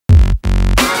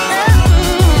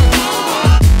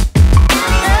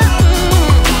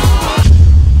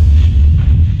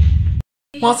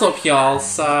What's up, y'all?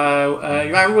 So,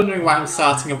 you might be wondering why I'm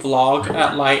starting a vlog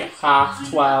at like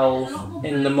 12:30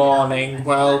 in the morning.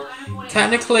 Well,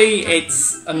 technically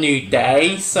it's a new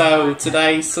day, so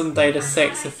today's Sunday the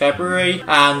 6th of February,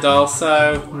 and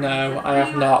also, no, I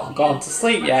have not gone to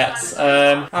sleep yet.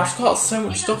 I've just got so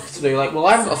much stuff to do. Like, well,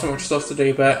 I haven't got so much stuff to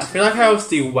do, but I feel like I always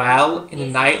do well in the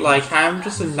night. Like, I'm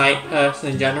just a night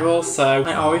person in general, so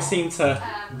I always seem to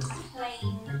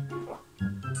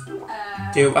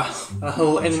do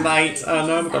well in the night.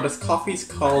 Oh my god, this coffee's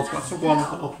cold. I'm going to have to warm it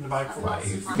up in the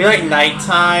microwave. I feel like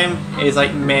nighttime is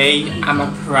like me at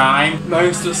my prime.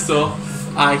 Most of the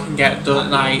stuff I can get done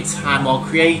at night. I'm more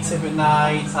creative at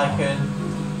night. I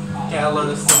can get a lot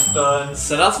of stuff done.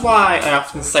 So that's why I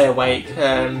often stay awake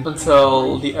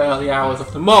until the early hours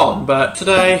of the morning. But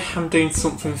today I'm doing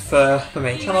something for the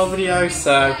main channel video.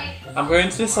 So I'm going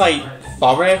to this like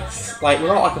forest. Like,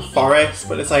 well, not like a forest,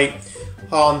 but it's like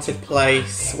haunted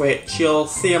place, which you'll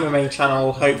see on my main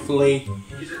channel, hopefully.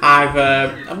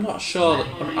 I'm not sure,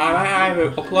 I might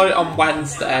either upload it on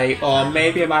Wednesday, or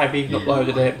maybe I might have even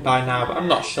uploaded it by now, but I'm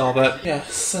not sure. But yeah,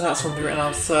 so that's what I'm doing right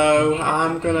now. So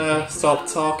I'm gonna stop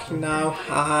talking now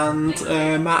and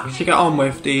actually get on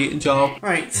with the job.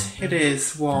 Right, it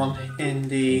is 1 in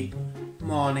the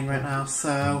morning right now,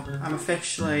 so I'm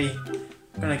officially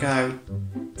gonna go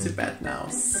to bed now.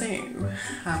 So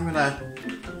I'm gonna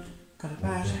go to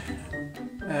bed.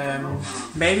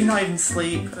 Maybe not even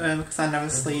sleep, because I never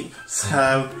sleep.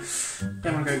 So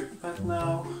yeah, I'm gonna go to bed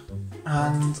now.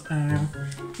 And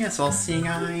yeah, so I'll see you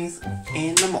guys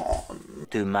in the morning.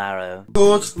 Tomorrow.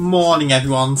 Good morning,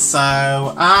 everyone. So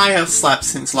I have slept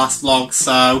since last vlog.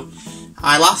 So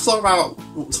I last vlogged about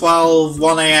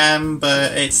 1 AM,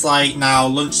 but it's like now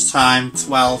lunchtime,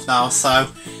 12 now. So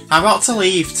I'm about to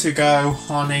leave to go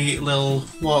on a little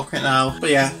walk right now. But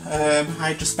yeah,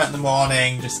 I just spent the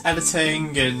morning just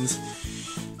editing and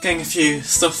getting a few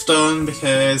stuff done,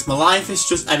 because my life is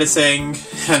just editing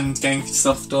and getting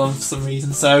stuff done for some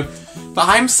reason. So, but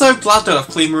I'm so glad that I've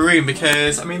cleaned my room,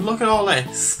 because I mean, look at all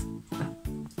this.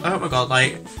 Oh my god,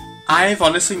 like, I've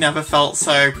honestly never felt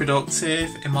so productive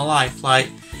in my life. Like,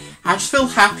 I just feel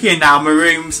happier now. My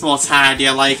room's more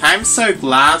tidier. Like, I'm so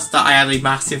glad that I had a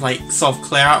massive, like, sort of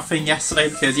clear out thing yesterday,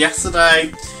 because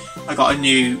yesterday I got a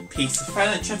new piece of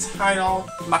furniture to hide all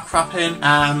my crap in,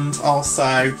 and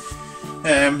also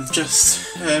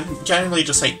generally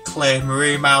just like cleared my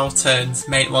room out and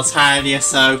made it more tidier.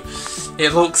 So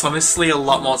it looks honestly a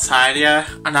lot more tidier,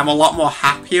 and I'm a lot more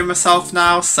happier myself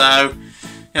now. So,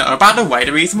 you know, by the way,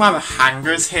 the reason why my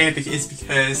hanger is here is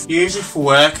because usually for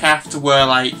work I have to wear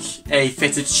like a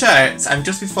fitted shirt, and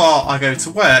just before I go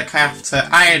to work I have to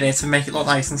iron it and make it look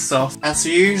nice and stuff. And so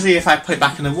usually if I put it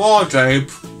back in the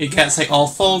wardrobe, it gets like all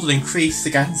folded and creased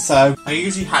again. So I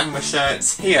usually hang my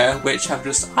shirts here, which I've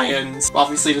just ironed.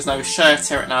 Obviously there's no shirt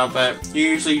here right now, but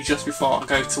usually just before I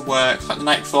go to work, like the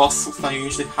night before something, I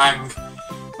usually hang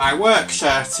my work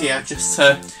shirt here just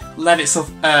to let it sort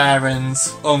of air and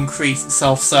uncrease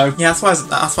itself. So yeah, that's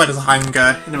why there's a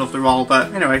hanger in the middle of the roll.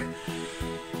 But anyway,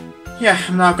 yeah,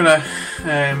 I'm now gonna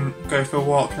go for a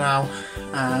walk now,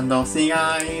 and I'll see you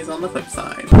guys on the flip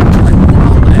side.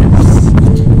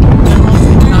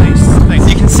 Nice things.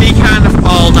 You can see kind of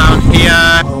all down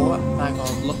here. Oh my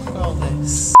god, look at all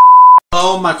this.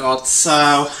 Oh my god,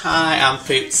 so I am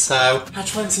pooped. So I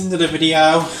just went into the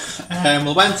video.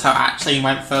 Well, went out actually and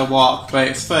went for a walk, but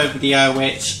it's for a video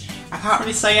which I can't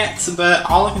really say yet, but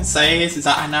all I can say is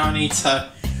that I now need to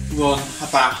run a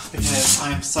bath, because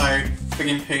I am so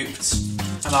friggin'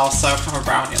 pooped, and also have a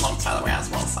brownie alongside the way as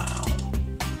well, so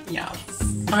yeah.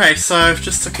 Okay, so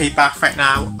just took a bath right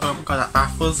now. Oh my god, that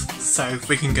bath was so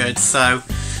freaking good. So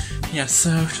yeah,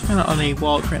 so just went on a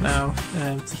walk right now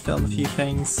to film a few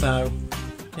things. So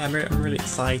yeah, I'm really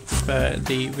excited for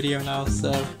the video now.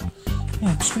 So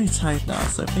yeah, I'm just really tired now,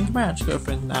 so I think I might actually go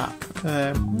for a nap.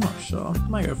 I'm not sure. I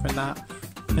might go for a nap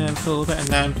for a little bit, and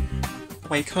then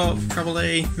wake up,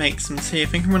 probably make some tea. I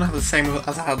think I'm gonna have the same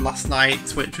as I had last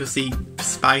night, which was the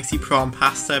spicy prawn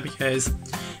pasta, because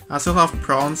I still have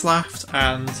prawns left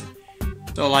and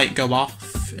they'll like go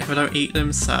off if I don't eat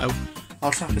them. So I'll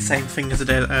just have the same thing as I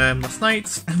did last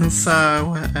night. And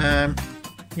so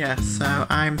yeah, so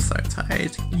I'm so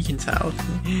tired, you can tell.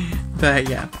 But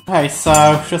yeah. Okay,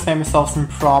 so just made myself some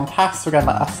prawn pasta again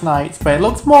like last night, but it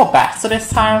looks more better this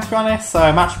time, to be honest, so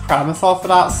I'm actually proud of myself for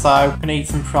that. So I'm gonna eat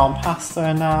some prawn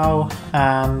pasta now,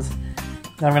 and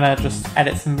then I'm gonna just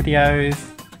edit some videos.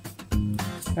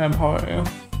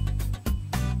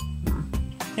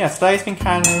 Yeah, today's been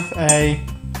kind of a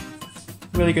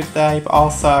really good day, but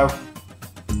also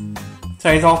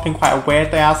today's also been quite a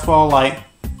weird day as well. Like,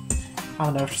 I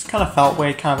don't know, just kind of felt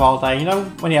weird kind of all day. You know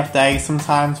when you have days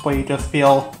sometimes where you just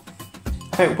feel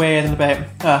a bit weird and a bit,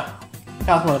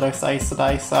 that's one of those days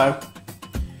today, so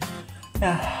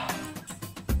yeah.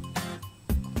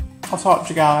 I'll talk to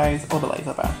you guys a little bit later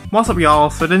about. What's up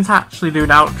y'all? So I didn't actually do an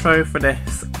outro for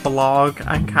this vlog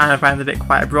and kind of ended it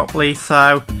quite abruptly,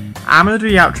 so I'm going to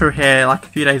do the outro here like a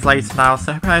few days later now,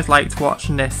 so I hope you guys liked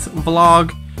watching this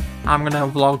vlog. I'm going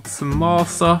to vlog some more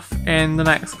stuff in the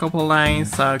next couple of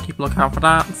days, so keep looking out for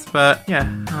that. But yeah,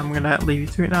 I'm going to leave you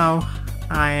to it now.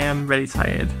 I am really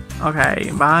tired.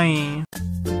 Okay, bye.